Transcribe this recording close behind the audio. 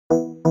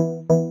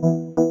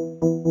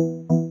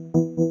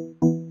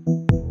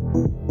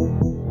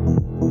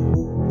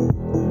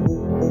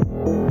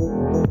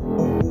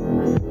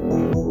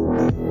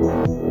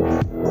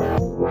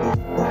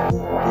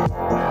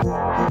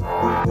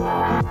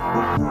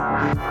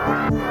Hey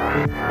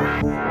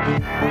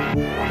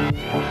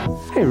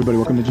everybody,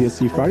 welcome to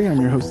GSC Friday. I'm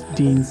your host,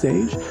 Dean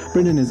Sage.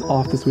 Brendan is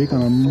off this week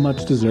on a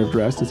much-deserved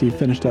rest as he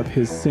finished up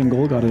his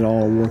single, got it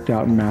all worked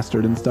out and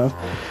mastered and stuff.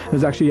 He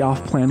was actually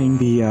off planning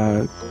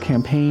the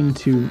campaign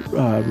to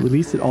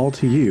release it all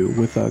to you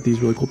with these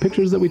really cool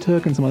pictures that we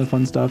took and some other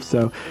fun stuff.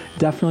 So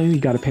definitely you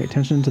got to pay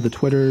attention to the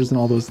Twitters and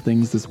all those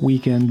things this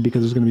weekend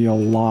because there's going to be a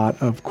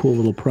lot of cool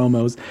little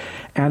promos.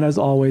 And as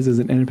always, as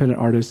an independent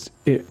artist,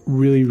 it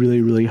really, really,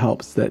 really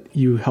helps that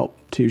you help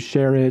to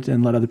share it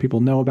and let other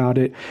people know about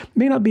it.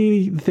 May not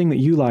be the thing that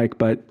you like,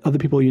 but other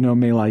people you know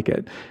may like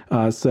it.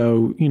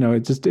 So, you know,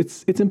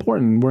 it's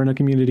important. We're in a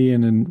community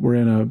and we're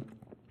in a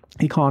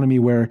economy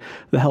where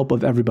the help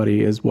of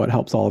everybody is what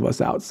helps all of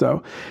us out.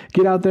 So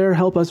get out there,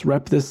 help us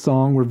rep this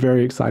song. We're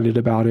very excited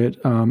about it.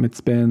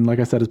 It's been, like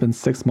I said, it's been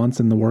 6 months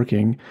in the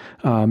working.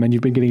 And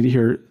you've been getting to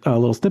hear a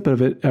little snippet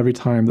of it every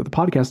time that the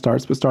podcast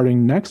starts. But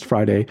starting next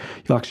Friday,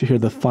 you'll actually hear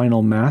the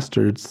final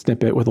mastered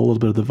snippet with a little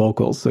bit of the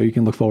vocals. So you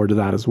can look forward to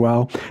that as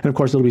well. And of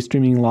course, it'll be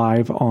streaming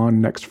live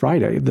on next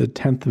Friday, the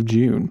 10th of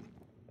June.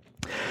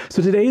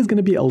 So today is going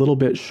to be a little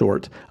bit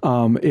short.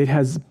 It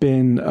has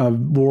been a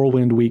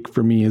whirlwind week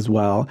for me as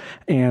well.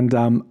 And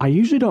I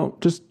usually don't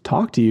just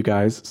talk to you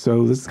guys.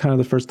 So this is kind of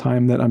the first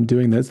time that I'm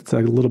doing this. It's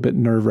a little bit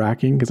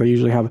nerve-wracking because I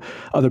usually have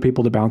other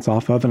people to bounce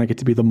off of and I get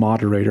to be the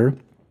moderator.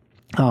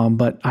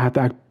 But I have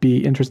to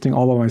be interesting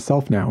all by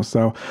myself now.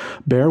 So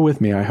bear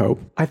with me, I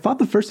hope. I thought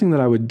the first thing that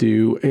I would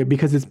do,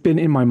 because it's been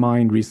in my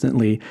mind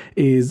recently,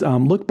 is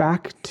look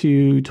back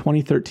to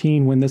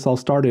 2013 when this all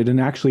started.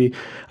 And actually,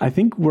 I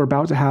think we're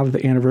about to have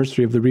the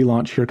anniversary of the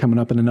relaunch here coming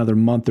up in another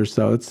month or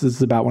so. This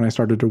is about when I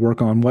started to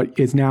work on what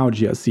is now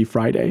GSC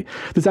Friday.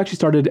 This actually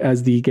started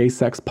as the Gay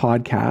Sex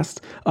Podcast,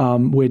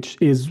 which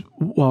is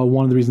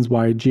one of the reasons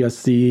why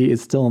GSC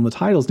is still in the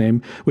title's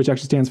name, which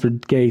actually stands for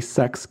Gay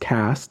Sex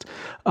Cast.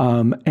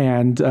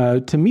 And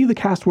to me, the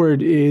cast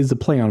word is a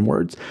play on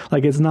words.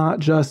 Like, it's not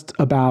just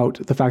about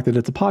the fact that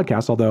it's a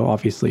podcast, although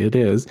obviously it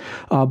is.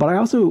 But I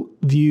also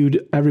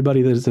viewed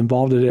everybody that is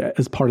involved in it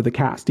as part of the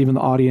cast, even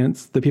the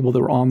audience, the people that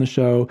were on the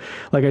show.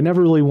 Like, I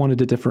never really wanted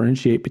to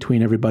differentiate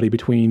between everybody,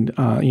 between,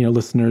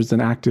 listeners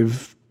and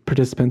active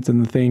participants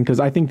in the thing,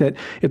 because I think that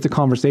it's a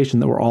conversation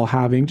that we're all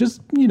having,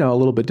 just, a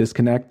little bit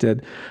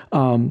disconnected.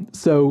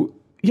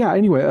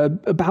 Anyway,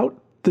 about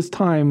this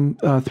time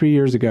 3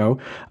 years ago,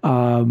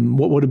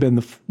 what would have been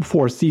the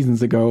 4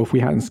 seasons ago if we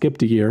hadn't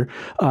skipped a year,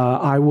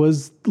 I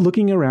was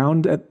looking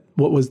around at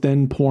what was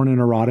then porn and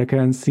erotica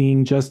and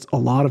seeing just a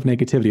lot of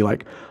negativity,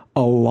 like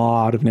a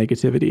lot of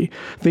negativity.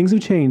 Things have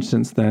changed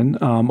since then.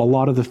 A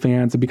lot of the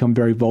fans have become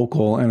very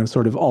vocal and have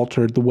sort of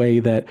altered the way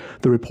that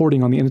the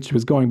reporting on the industry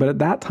was going. But at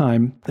that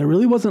time, there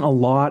really wasn't a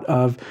lot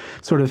of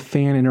sort of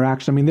fan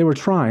interaction. I mean, they were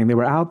trying, they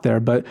were out there,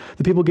 but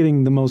the people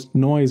getting the most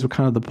noise were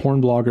kind of the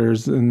porn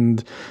bloggers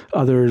and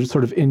other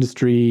sort of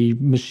industry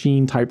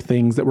machine type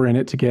things that were in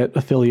it to get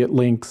affiliate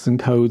links and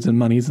codes and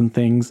monies and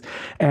things.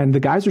 And the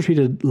guys were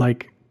treated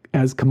like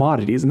as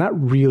commodities, and that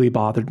really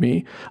bothered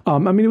me.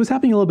 It was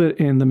happening a little bit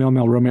in the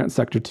male-male romance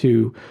sector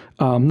too,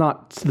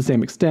 not to the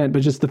same extent,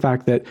 but just the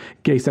fact that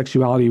gay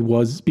sexuality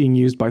was being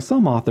used by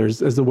some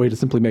authors as a way to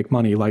simply make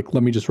money. Like,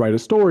 let me just write a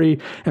story,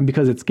 and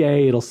because it's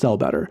gay, it'll sell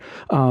better.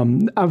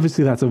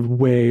 Obviously, that's a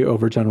way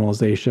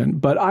overgeneralization,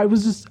 but I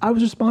was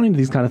responding to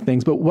these kind of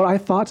things. But what I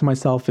thought to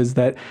myself is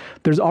that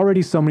there's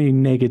already so many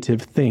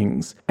negative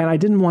things, and I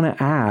didn't want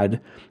to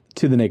add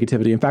to the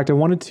negativity. In fact, I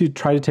wanted to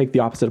try to take the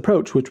opposite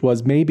approach, which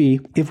was maybe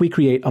if we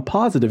create a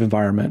positive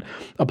environment,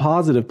 a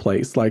positive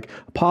place, like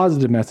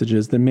positive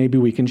messages, then maybe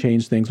we can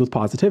change things with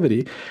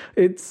positivity.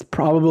 It's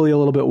probably a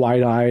little bit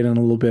wide-eyed and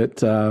a little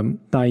bit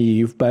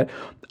naive, but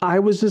I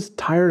was just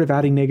tired of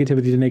adding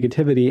negativity to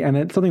negativity, and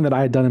it's something that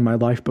I had done in my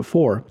life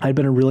before. I'd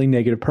been a really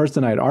negative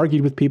person. I had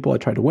argued with people. I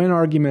tried to win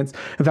arguments.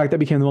 In fact, that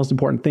became the most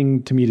important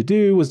thing to me to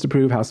do, was to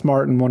prove how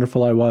smart and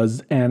wonderful I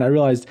was. And I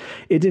realized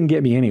it didn't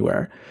get me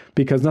anywhere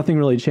because nothing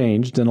really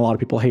changed and a lot of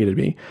people hated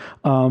me.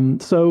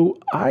 So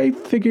I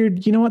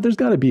figured, you know what, there's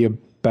got to be a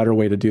better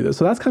way to do this.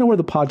 So that's kind of where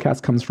the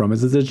podcast comes from,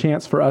 is a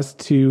chance for us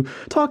to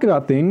talk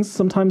about things.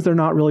 Sometimes they're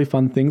not really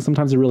fun things.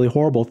 Sometimes they're really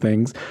horrible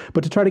things,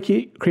 but to try to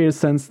create a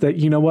sense that,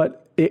 you know what,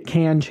 it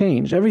can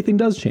change. Everything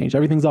does change.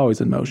 Everything's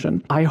always in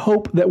motion. I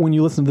hope that when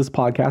you listen to this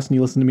podcast, and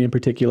you listen to me in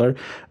particular,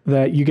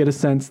 that you get a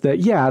sense that,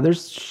 yeah,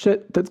 there's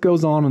shit that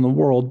goes on in the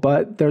world,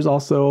 but there's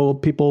also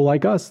people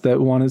like us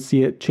that want to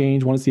see it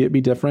change, want to see it be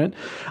different.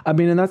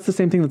 And that's the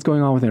same thing that's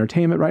going on with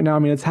entertainment right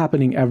now. It's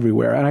happening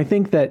everywhere. And I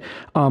think that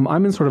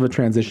I'm in sort of a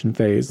transition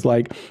phase.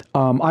 Like,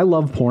 I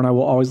love porn. I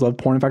will always love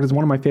porn. In fact, it's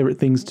one of my favorite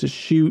things to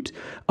shoot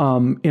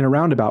in a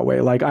roundabout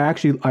way. Like, I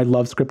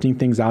love scripting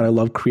things out. I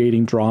love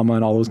creating drama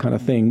and all those kind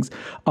of things.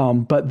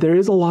 But there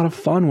is a lot of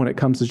fun when it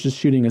comes to just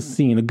shooting a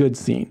scene, a good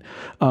scene,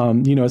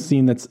 a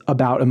scene that's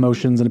about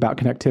emotions and about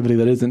connectivity,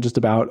 that isn't just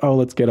about, oh,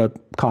 let's get a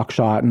cock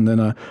shot and then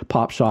a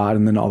pop shot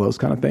and then all those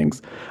kind of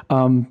things.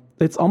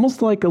 it's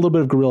almost like a little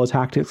bit of guerrilla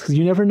tactics because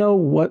you never know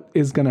what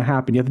is going to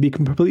happen. You have to be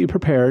completely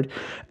prepared,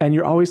 and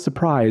you're always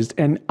surprised.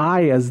 And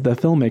I, as the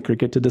filmmaker,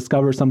 get to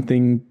discover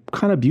something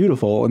kind of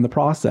beautiful in the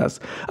process.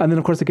 And then,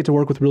 of course, I get to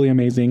work with really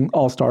amazing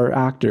all-star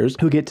actors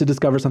who get to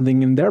discover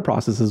something in their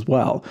process as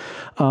well.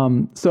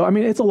 So, I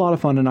mean, it's a lot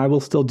of fun, and I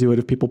will still do it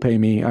if people pay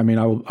me. I mean,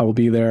 I will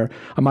be there.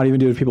 I might even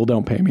do it if people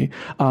don't pay me.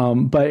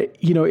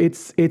 But, you know,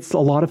 it's a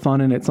lot of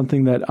fun, and it's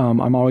something that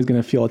I'm always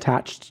going to feel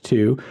attached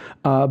to.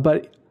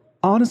 But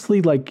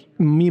honestly, like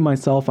me,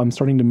 myself, I'm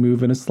starting to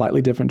move in a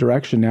slightly different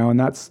direction now, and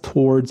that's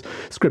towards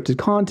scripted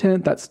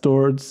content, that's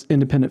towards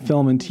independent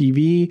film and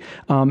TV,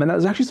 and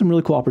there's actually some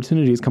really cool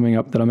opportunities coming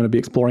up that I'm going to be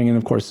exploring and,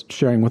 of course,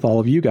 sharing with all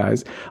of you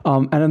guys.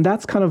 And then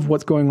that's kind of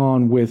what's going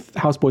on with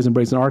Houseboys and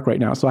Brazen Arc right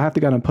now. So I have to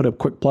kind of put a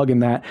quick plug in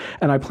that,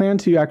 and I plan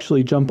to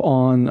actually jump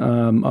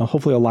on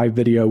hopefully a live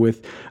video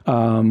with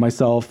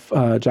myself,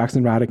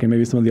 Jackson Raddick, and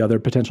maybe some of the other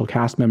potential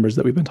cast members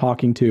that we've been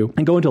talking to,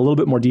 and go into a little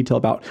bit more detail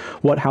about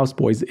what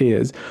Houseboys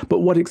is. But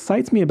what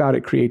excites me about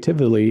it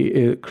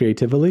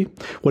creatively,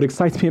 what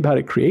excites me about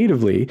it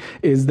creatively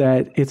is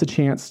that it's a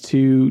chance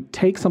to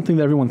take something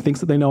that everyone thinks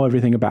that they know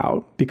everything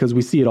about, because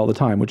we see it all the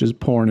time, which is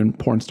porn and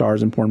porn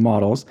stars and porn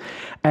models,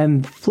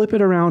 and flip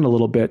it around a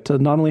little bit to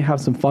not only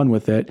have some fun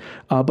with it,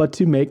 but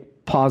to make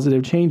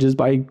positive changes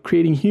by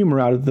creating humor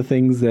out of the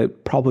things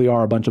that probably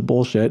are a bunch of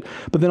bullshit,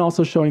 but then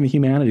also showing the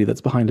humanity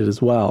that's behind it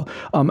as well.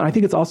 And I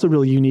think it's also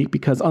really unique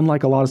because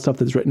unlike a lot of stuff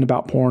that's written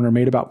about porn or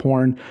made about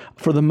porn,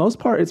 for the most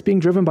part, it's being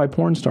driven by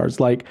porn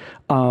stars. Like,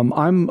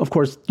 I'm, of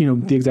course, you know,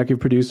 the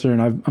executive producer,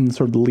 and I'm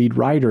sort of the lead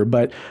writer,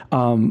 but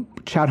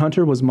Chad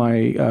Hunter was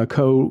my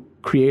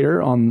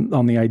co-creator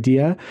on the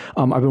idea.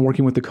 I've been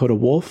working with Dakota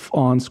Wolf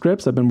on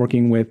scripts. I've been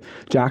working with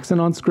Jackson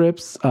on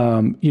scripts.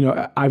 You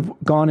know, I've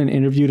gone and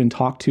interviewed and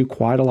talked to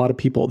quite a lot of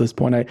people at this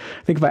point. I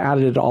think if I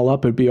added it all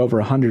up, it'd be over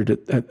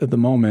 100 at the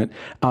moment.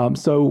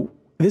 So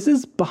this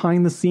is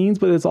behind the scenes,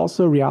 but it's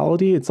also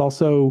reality. It's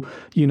also,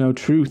 you know,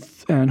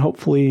 truth and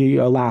hopefully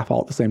a laugh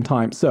all at the same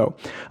time. So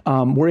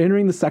we're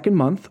entering the second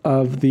month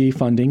of the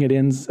funding. It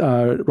ends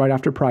right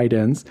after Pride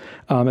ends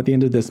at the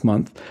end of this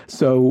month.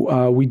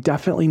 So we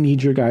definitely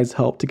need your guys'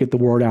 help to get the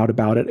word out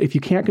about it. If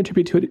you can't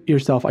contribute to it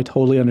yourself, I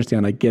totally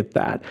understand. I get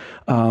that.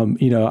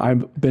 You know,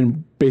 I've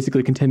been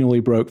basically continually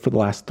broke for the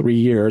last 3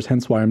 years,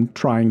 hence why I'm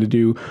trying to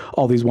do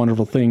all these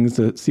wonderful things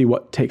to see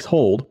what takes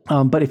hold.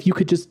 But if you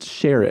could just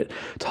share it,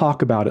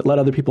 talk about it, let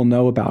other people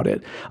know about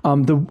it.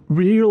 The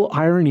real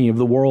irony of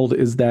the world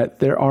is that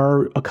there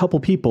are a couple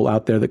people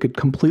out there that could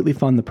completely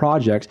fund the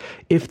project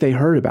if they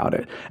heard about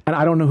it. And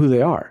I don't know who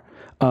they are.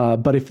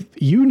 But if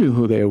you knew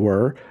who they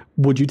were,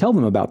 would you tell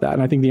them about that?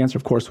 And I think the answer,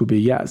 of course, would be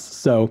yes.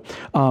 So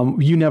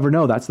you never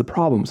know. That's the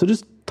problem. So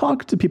just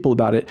talk to people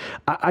about it.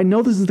 I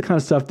know this is the kind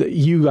of stuff that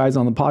you guys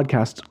on the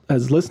podcast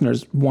as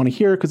listeners want to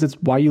hear because it's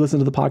why you listen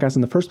to the podcast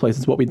in the first place.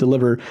 It's what we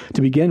deliver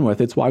to begin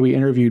with. It's why we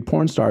interviewed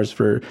porn stars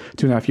for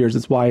 2.5 years.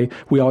 It's why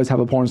we always have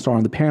a porn star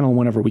on the panel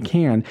whenever we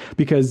can,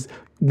 because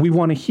we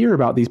want to hear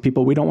about these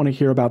people. We don't want to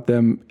hear about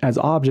them as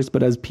objects,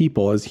 but as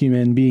people, as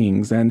human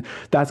beings. And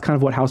that's kind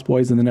of what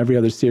Houseboys and then every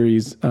other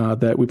series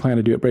that we plan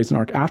to do at Brazen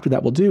Arc after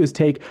that will do, is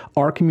take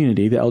our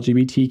community, the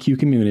LGBTQ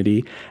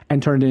community,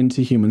 and turn it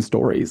into human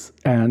stories.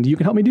 And you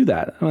can help me do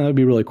that. That would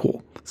be really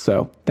cool.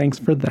 So thanks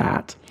for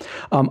that.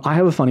 I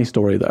have a funny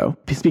story, though,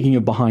 speaking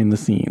of behind the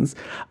scenes.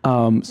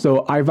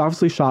 So I've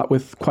obviously shot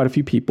with quite a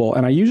few people,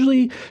 and I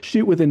usually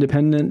shoot with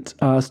independent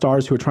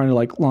stars who are trying to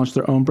like launch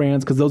their own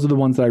brands, because those are the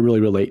ones that I really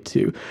relate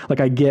to. Like,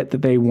 I get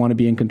that they want to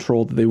be in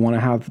control, that they want to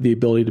have the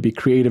ability to be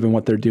creative in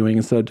what they're doing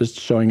instead of just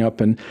showing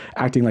up and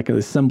acting like an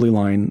assembly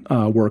line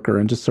worker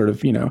and just sort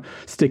of, you know,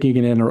 sticking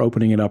it in or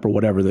opening it up or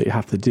whatever they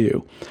have to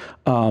do.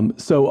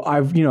 So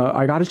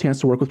I got a chance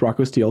to work with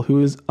Rocco Steele,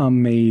 who is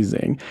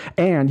amazing.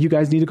 And you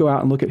guys need to go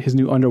out and look at his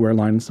new underwear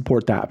line and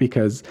support that,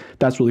 because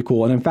that's really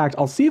cool. And in fact,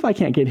 I'll see if I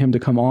can't get him to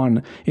come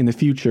on in the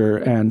future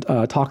and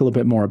talk a little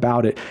bit more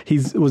about it. He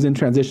was in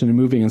transition and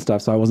moving and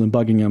stuff, so I wasn't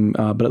bugging him,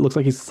 but it looks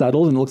like he's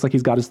settled and it looks like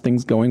he's got his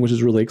things going, which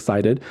is really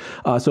excited.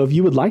 So if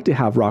you would like to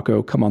have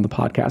Rocco come on the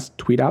podcast,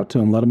 tweet out to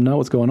him, let him know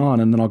what's going on,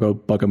 and then I'll go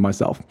bug him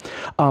myself.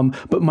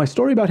 But my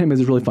story about him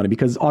is really funny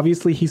because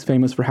obviously he's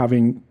famous for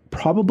having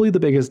probably the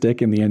biggest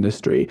dick in the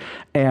industry.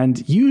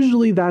 And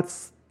usually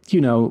that's, you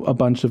know, a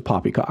bunch of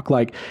poppycock.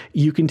 Like,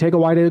 you can take a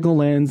wide angle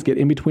lens, get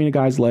in between a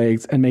guy's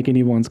legs, and make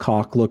anyone's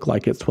cock look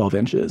like it's 12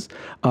 inches.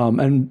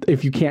 And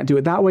if you can't do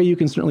it that way, you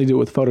can certainly do it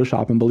with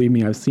Photoshop. And believe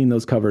me, I've seen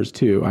those covers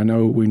too.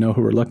 We know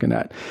who we're looking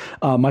at.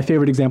 My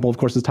favorite example, of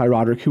course, is Ty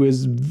Roderick, who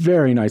is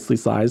very nicely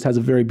sized, has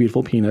a very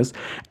beautiful penis.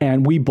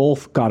 And we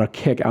both got a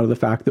kick out of the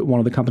fact that one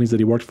of the companies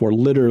that he worked for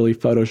literally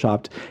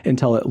Photoshopped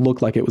until it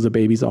looked like it was a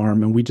baby's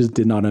arm. And we just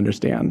did not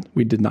understand.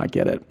 We did not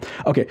get it.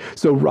 Okay,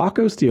 so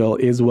Rocco Steele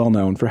is well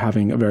known for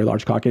having a very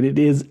large cock, and it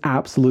is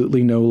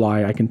absolutely no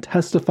lie. I can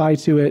testify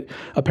to it.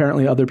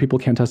 Apparently other people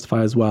can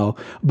testify as well.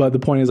 But the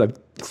point is, I've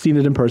seen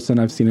it in person.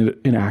 I've seen it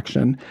in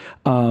action.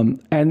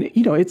 And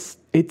you know, it's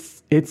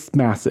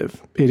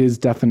massive. It is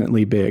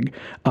definitely big.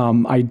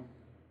 I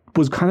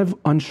was kind of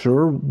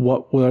unsure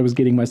what I was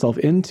getting myself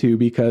into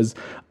because,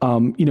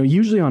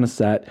 usually on a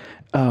set,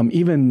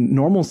 even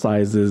normal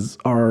sizes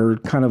are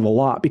kind of a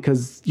lot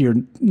because you're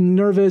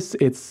nervous.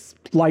 It's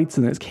lights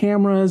and it's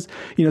cameras,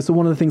 so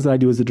one of the things that I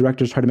do as a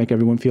director is try to make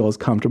everyone feel as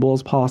comfortable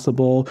as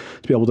possible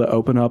to be able to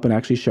open up and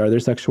actually share their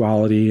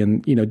sexuality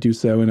and, do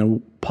so in a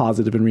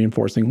positive and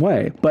reinforcing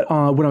way. But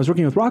when I was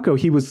working with Rocco,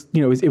 he was,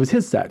 it was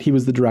his set. He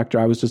was the director.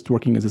 I was just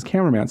working as his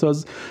cameraman. So I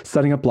was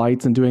setting up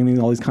lights and doing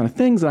all these kind of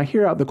things. And I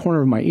hear out the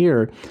corner of my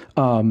ear,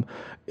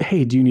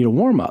 hey, do you need a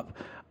warm up?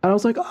 And I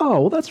was like,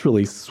 oh, well, that's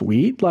really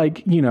sweet.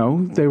 Like,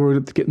 they were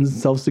getting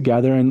themselves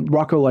together, and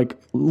Rocco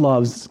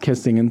loves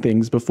kissing and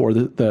things before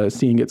the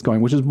scene gets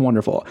going, which is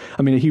wonderful.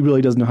 I mean, he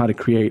really does know how to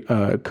create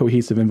a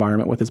cohesive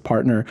environment with his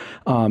partner.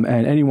 And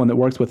anyone that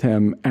works with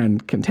him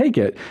and can take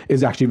it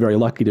is actually very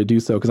lucky to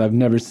do so, because I've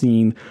never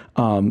seen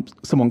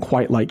someone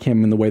quite like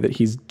him in the way that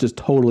he's just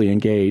totally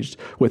engaged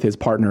with his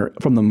partner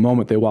from the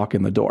moment they walk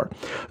in the door.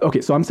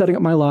 Okay, so I'm setting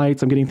up my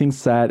lights, I'm getting things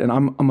set, and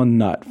I'm a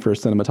nut for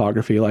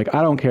cinematography. Like,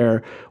 I don't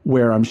care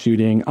where I'm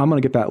shooting, I'm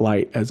going to get that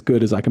light as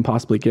good as I can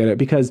possibly get it,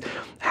 because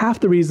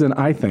half the reason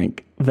I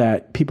think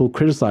that people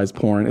criticize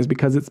porn is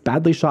because it's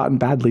badly shot and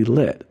badly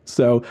lit.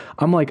 So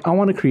I'm like, I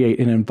want to create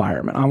an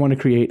environment. I want to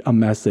create a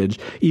message,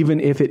 even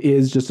if it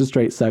is just a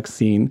straight sex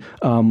scene,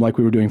 like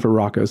we were doing for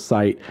Rocco's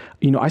site.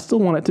 I still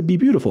want it to be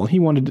beautiful. He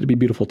wanted it to be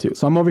beautiful too.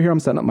 So I'm over here, I'm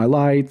setting up my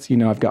lights,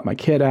 I've got my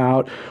kit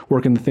out,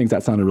 working the things.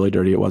 That sounded really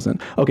dirty. It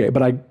wasn't. Okay,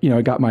 but I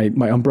got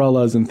my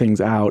umbrellas and things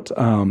out.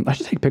 I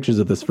should take pictures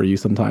of this for you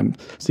sometime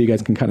so you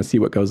guys can kind of see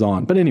what goes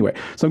on. But anyway,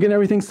 so I'm getting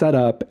everything set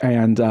up,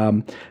 and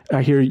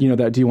I hear,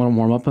 that, do you want to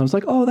warm up? And I was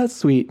like, oh, that's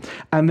sweet.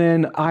 And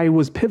then I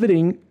was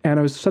pivoting and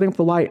I was setting up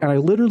the light, and I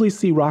literally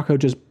see Rocco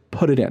just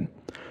put it in.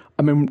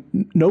 I mean,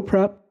 no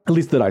prep, at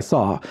least that I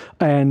saw.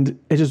 And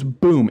it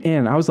just boom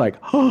in. I was like,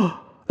 oh,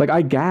 like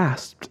I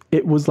gasped.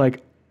 It was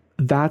like,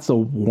 that's a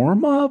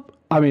warm up.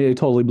 I mean, it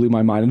totally blew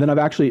my mind. And then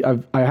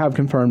I have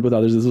confirmed with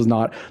others, this is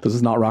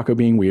not Rocco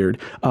being weird.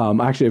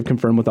 I actually have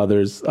confirmed with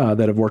others that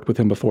have worked with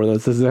him before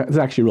that this is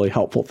actually a really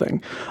helpful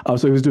thing.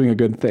 So he was doing a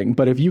good thing.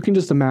 But if you can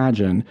just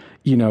imagine,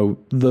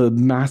 the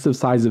massive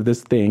size of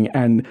this thing,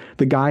 and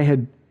the guy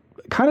had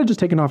kind of just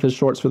taken off his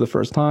shorts for the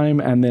first time,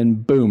 and then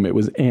boom, it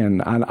was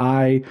in.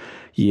 And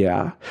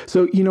yeah.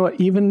 So,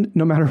 even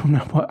no matter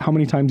how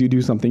many times you do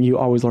something, you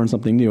always learn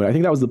something new. And I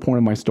think that was the point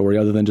of my story,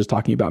 other than just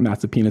talking about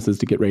massive penises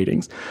to get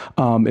ratings,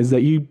 is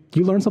that you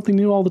learn something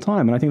new all the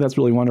time. And I think that's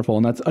really wonderful.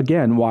 And that's,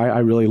 again, why I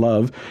really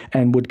love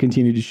and would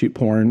continue to shoot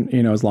porn,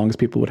 as long as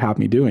people would have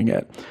me doing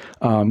it.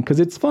 Because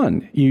it's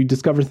fun. You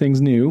discover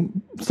things new,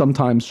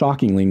 sometimes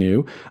shockingly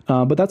new,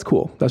 but that's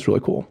cool. That's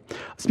really cool.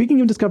 Speaking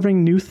of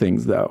discovering new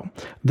things, though,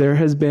 there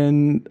has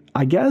been,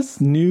 I guess,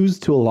 news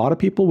to a lot of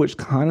people, which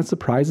kind of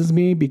surprises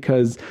me,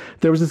 because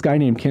there was this guy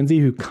named Kinsey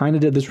who kind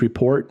of did this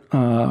report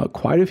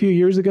quite a few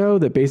years ago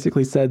that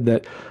basically said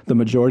that the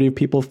majority of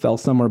people fell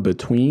somewhere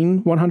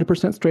between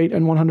 100% straight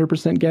and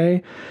 100%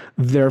 gay.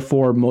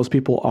 Therefore, most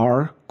people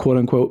are quote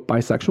unquote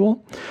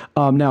bisexual.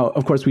 Now,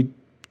 of course, we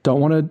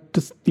don't want to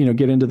just,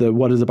 get into the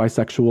what is a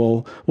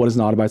bisexual, what is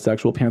not a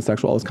bisexual,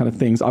 pansexual, all those kind of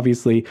things.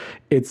 Obviously,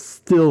 it's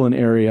still an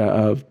area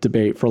of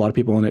debate for a lot of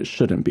people, and it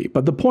shouldn't be.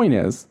 But the point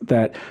is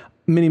that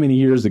many, many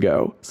years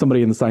ago,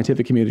 somebody in the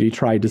scientific community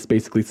tried to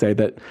basically say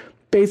that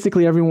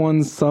basically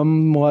everyone's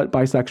somewhat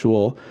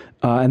bisexual,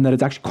 and that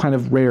it's actually kind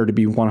of rare to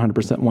be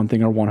 100% one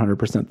thing or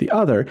 100% the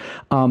other.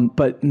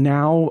 But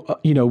now,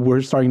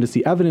 we're starting to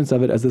see evidence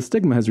of it as the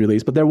stigma has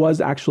released. But there was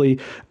actually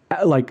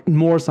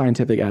more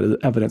scientific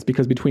evidence,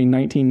 because between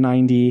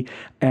 1990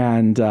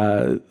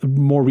 and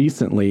more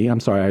recently, I'm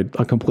sorry,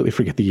 I completely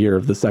forget the year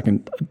of the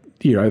second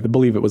year. I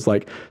believe it was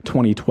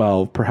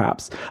 2012,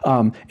 perhaps.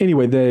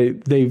 Anyway,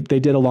 they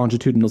did a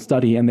longitudinal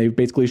study, and they've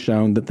basically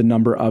shown that the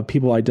number of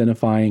people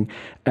identifying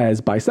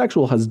as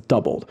bisexual has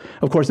doubled.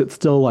 Of course, it's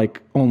still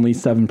only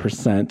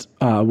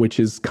 7%, which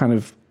is kind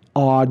of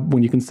odd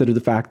when you consider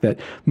the fact that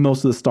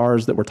most of the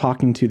stars that we're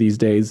talking to these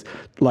days,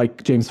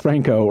 like James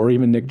Franco or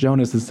even Nick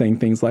Jonas, is saying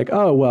things like,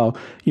 oh, well,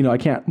 I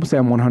can't say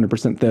I'm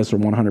 100% this or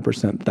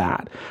 100%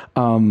 that.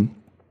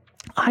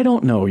 I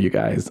don't know, you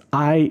guys.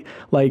 I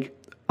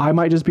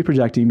might just be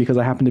projecting because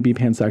I happen to be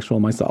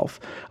pansexual myself,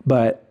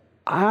 but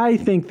I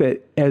think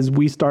that as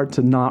we start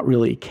to not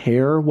really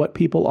care what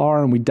people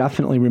are, and we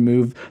definitely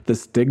remove the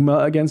stigma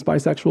against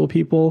bisexual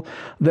people,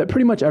 that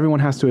pretty much everyone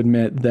has to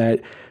admit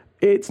that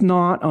it's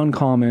not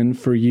uncommon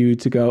for you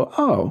to go,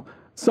 oh,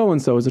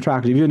 so-and-so is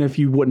attractive, even if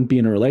you wouldn't be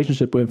in a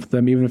relationship with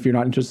them, even if you're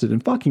not interested in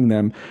fucking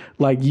them.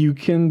 You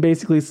can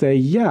basically say,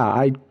 yeah,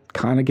 I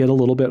kind of get a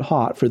little bit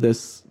hot for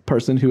this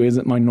person who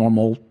isn't my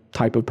normal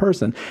type of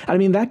person. I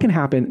mean, that can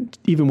happen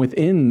even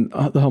within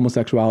the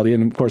homosexuality.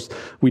 And of course,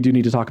 we do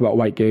need to talk about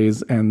white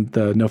gays and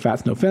the no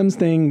fats, no femmes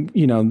thing,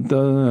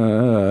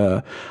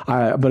 but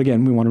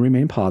again, we want to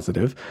remain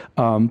positive.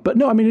 But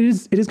no, I mean,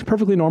 it is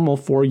perfectly normal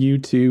for you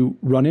to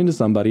run into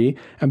somebody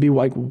and be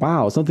like,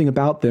 wow, something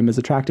about them is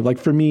attractive. Like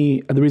for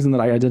me, the reason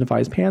that I identify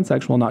as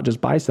pansexual, not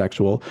just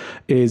bisexual,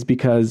 is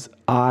because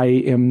I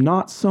am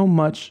not so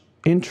much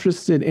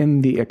interested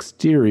in the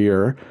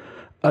exterior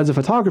as a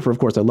photographer, of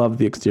course, I love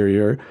the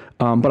exterior,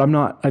 but I'm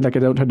not, I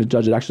don't try to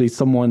judge it. Actually,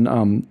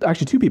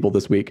 actually two people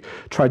this week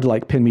tried to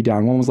like pin me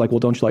down. One was like, well,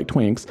 don't you like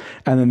twinks?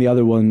 And then the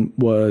other one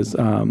was,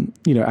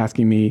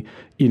 asking me,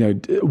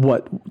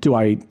 what do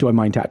I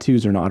mind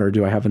tattoos or not? Or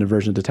do I have an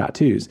aversion to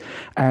tattoos?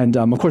 And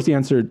of course, the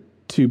answer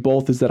to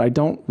both is that I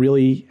don't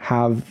really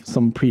have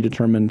some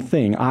predetermined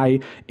thing. I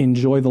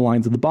enjoy the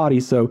lines of the body.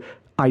 So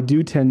I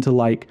do tend to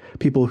like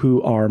people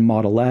who are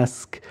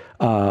model-esque,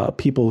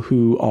 people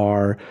who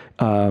are,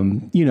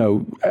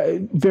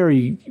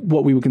 very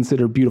what we would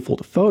consider beautiful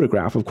to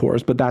photograph, of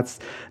course. But that's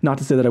not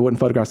to say that I wouldn't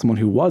photograph someone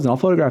who wasn't. I'll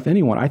photograph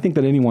anyone. I think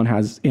that anyone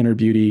has inner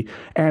beauty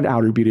and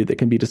outer beauty that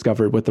can be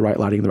discovered with the right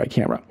lighting and the right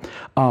camera.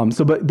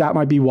 But that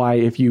might be why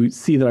if you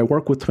see that I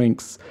work with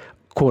twinks,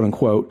 quote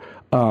unquote,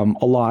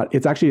 a lot.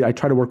 It's actually, I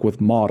try to work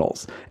with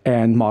models,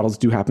 and models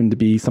do happen to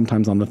be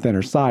sometimes on the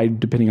thinner side,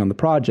 depending on the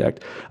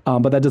project.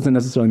 But that doesn't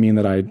necessarily mean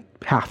that I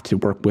have to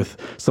work with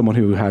someone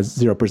who has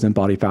 0%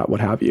 body fat, what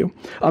have you.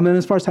 And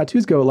as far as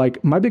tattoos go,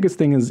 like my biggest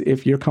thing is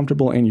if you're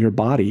comfortable in your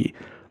body,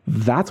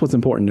 that's what's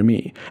important to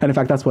me. And in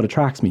fact, that's what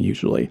attracts me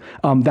usually.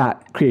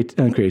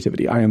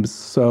 Creativity. I am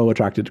so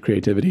attracted to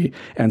creativity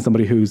and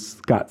somebody who's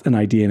got an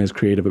idea and is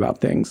creative about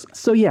things.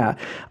 So yeah,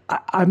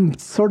 I'm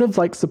sort of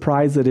like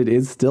surprised that it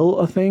is still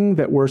a thing,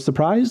 that we're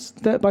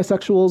surprised that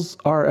bisexuals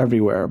are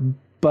everywhere.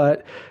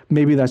 But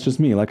maybe that's just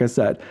me, like I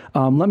said.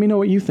 Let me know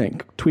what you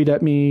think. Tweet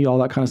at me, all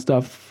that kind of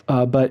stuff.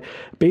 But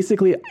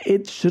basically,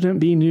 it shouldn't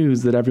be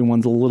news that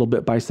everyone's a little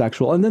bit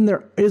bisexual. And then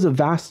there is a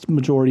vast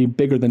majority,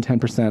 bigger than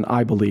 10%,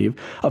 I believe,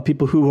 of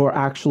people who are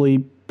actually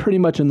pretty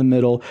much in the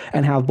middle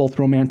and have both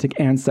romantic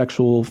and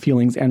sexual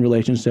feelings and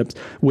relationships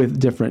with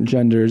different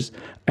genders.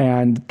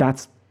 And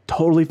that's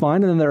totally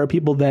fine. And then there are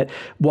people that,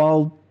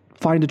 while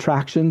find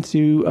attraction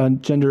to a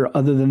gender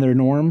other than their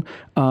norm,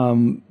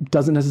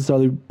 doesn't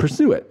necessarily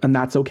pursue it. And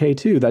that's okay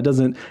too. That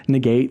doesn't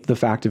negate the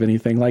fact of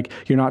anything. Like,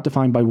 you're not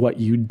defined by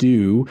what you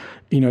do,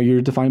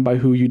 you're defined by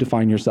who you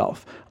define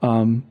yourself.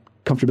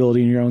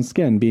 Comfortability in your own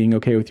skin, being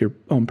okay with your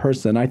own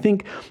person. I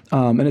think,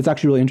 and it's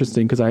actually really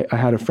interesting because I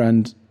had a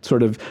friend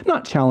sort of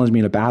not challenge me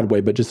in a bad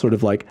way, but just sort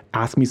of like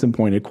ask me some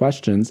pointed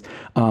questions.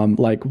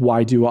 Like,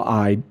 why do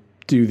I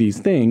do these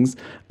things?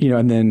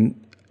 And then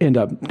end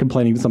up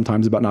complaining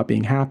sometimes about not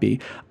being happy.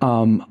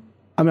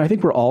 I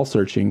think we're all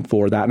searching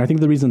for that. And I think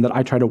the reason that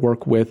I try to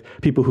work with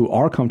people who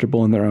are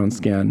comfortable in their own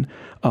skin,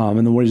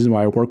 and the reason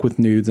why I work with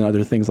nudes and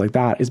other things like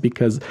that, is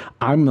because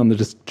I'm on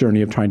the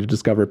journey of trying to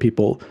discover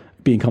people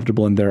being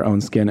comfortable in their own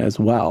skin as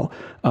well.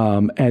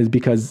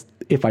 Because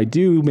if I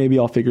do, maybe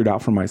I'll figure it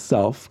out for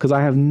myself, because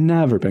I have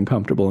never been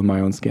comfortable in my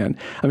own skin.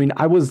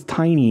 I was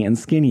tiny and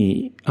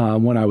skinny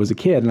when I was a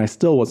kid, and I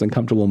still wasn't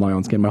comfortable in my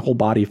own skin. My whole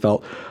body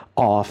felt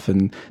off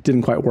and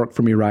didn't quite work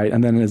for me right.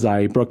 And then as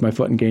I broke my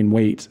foot and gained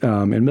weight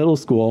in middle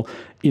school,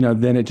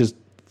 then it just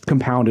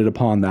compounded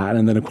upon that.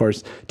 And then, of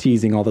course,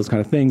 teasing, all those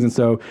kind of things. And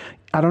so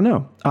I don't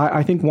know.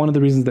 I think one of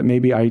the reasons that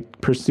maybe I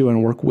pursue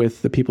and work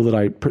with the people that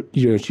I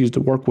choose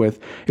to work with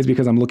is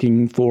because I'm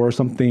looking for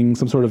some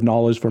sort of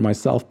knowledge for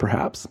myself,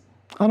 perhaps.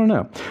 I don't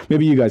know.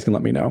 Maybe you guys can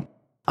let me know.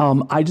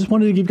 I just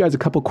wanted to give you guys a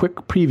couple quick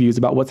previews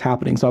about what's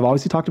happening. So I've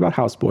obviously talked about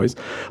Houseboys,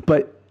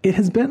 but it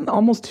has been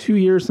almost 2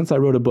 years since I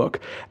wrote a book,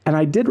 and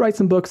I did write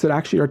some books that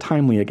actually are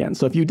timely again.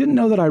 So if you didn't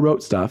know that I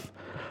wrote stuff,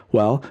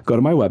 well, go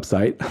to my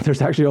website.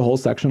 There's actually a whole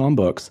section on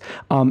books.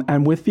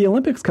 And with the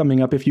Olympics coming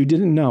up, if you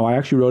didn't know, I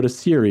actually wrote a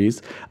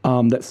series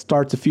that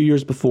starts a few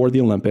years before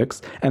the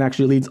Olympics and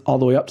actually leads all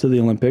the way up to the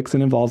Olympics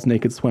and involves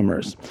naked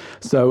swimmers.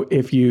 So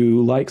if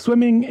you like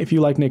swimming, if you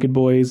like naked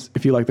boys,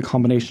 if you like the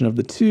combination of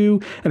the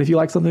two, and if you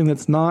like something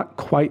that's not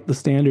quite the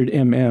standard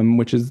MM,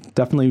 which is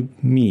definitely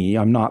me,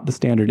 I'm not the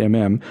standard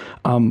MM,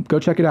 go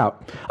check it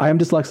out. I am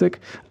dyslexic,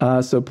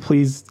 so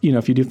please,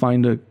 if you do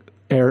find an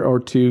error or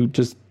two,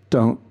 just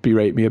don't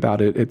berate me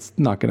about it. It's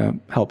not going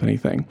to help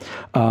anything.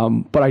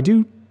 But I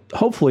do,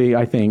 hopefully,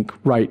 I think,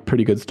 write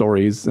pretty good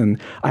stories, and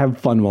I have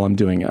fun while I'm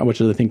doing it, which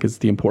I think is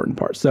the important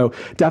part. So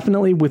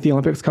definitely with the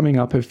Olympics coming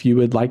up, if you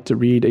would like to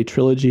read a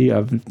trilogy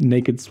of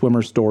naked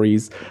swimmer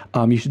stories,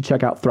 you should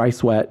check out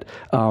Thrice Wet.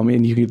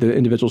 And you can get the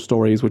individual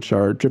stories, which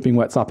are Dripping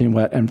Wet, Sopping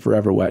Wet, and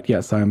Forever Wet.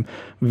 Yes, I'm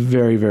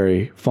very,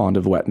 very fond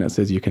of wetness,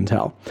 as you can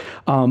tell.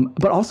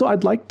 But also,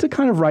 I'd like to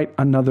kind of write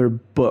another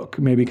book,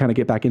 maybe kind of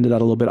get back into that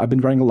a little bit. I've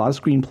been writing a lot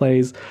of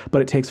screenplays, but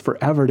it takes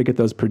forever to get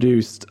those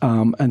produced.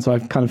 And so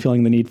I'm kind of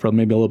feeling the need for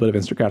maybe a little bit of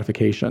instant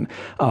gratification.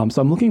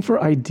 So I'm looking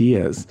for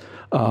ideas,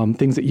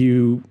 things that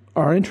you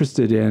are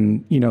interested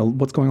in,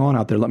 what's going on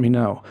out there, let me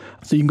know.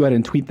 So you can go ahead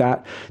and tweet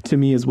that to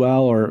me as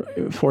well, or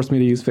force me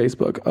to use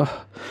Facebook.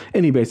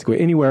 Basically,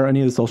 anywhere,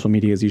 any of the social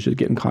medias, you should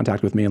get in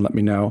contact with me and let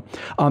me know.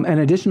 And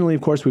additionally,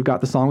 of course, we've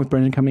got the Song with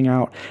Brendan coming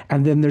out.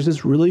 And then there's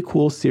this really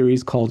cool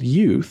series called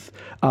Youth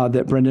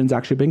that Brendan's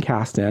actually been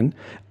cast in.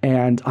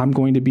 And I'm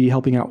going to be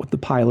helping out with the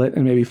pilot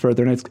and maybe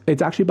further. And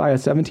it's actually by a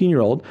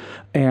 17-year-old.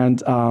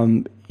 And,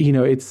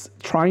 it's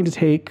trying to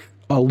take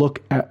a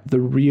look at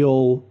the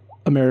real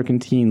American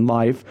teen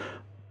life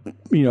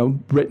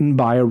written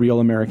by a real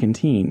American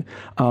teen.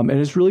 And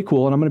it's really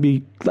cool. And I'm going to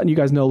be letting you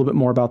guys know a little bit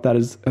more about that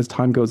as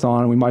time goes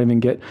on. And we might even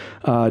get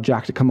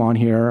Jack to come on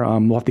here.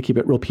 We'll have to keep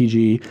it real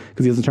PG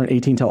because he doesn't turn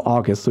 18 till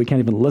August. So he can't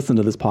even listen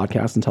to this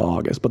podcast until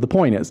August. But the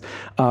point is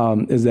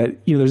that,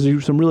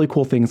 there's some really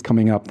cool things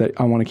coming up that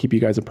I want to keep you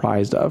guys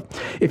apprised of.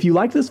 If you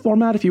like this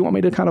format, if you want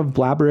me to kind of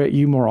blabber at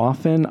you more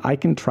often, I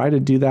can try to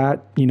do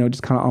that,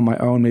 just kind of on my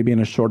own, maybe in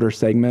a shorter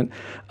segment.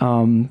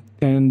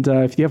 And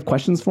if you have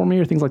questions for me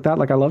or things like that,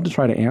 I love to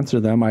try to answer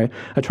them. I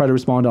try to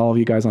respond to all of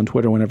you guys on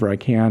Twitter whenever I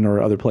can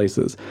or other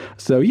places.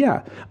 So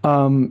yeah,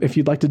 if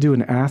you'd like to do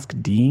an Ask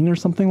Dean or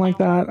something like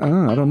that,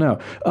 I don't know.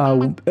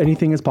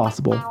 Anything is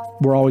possible.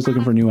 We're always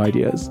looking for new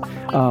ideas.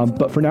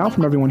 But for now,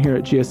 from everyone here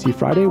at GSC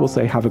Friday, we'll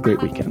say have a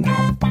great weekend.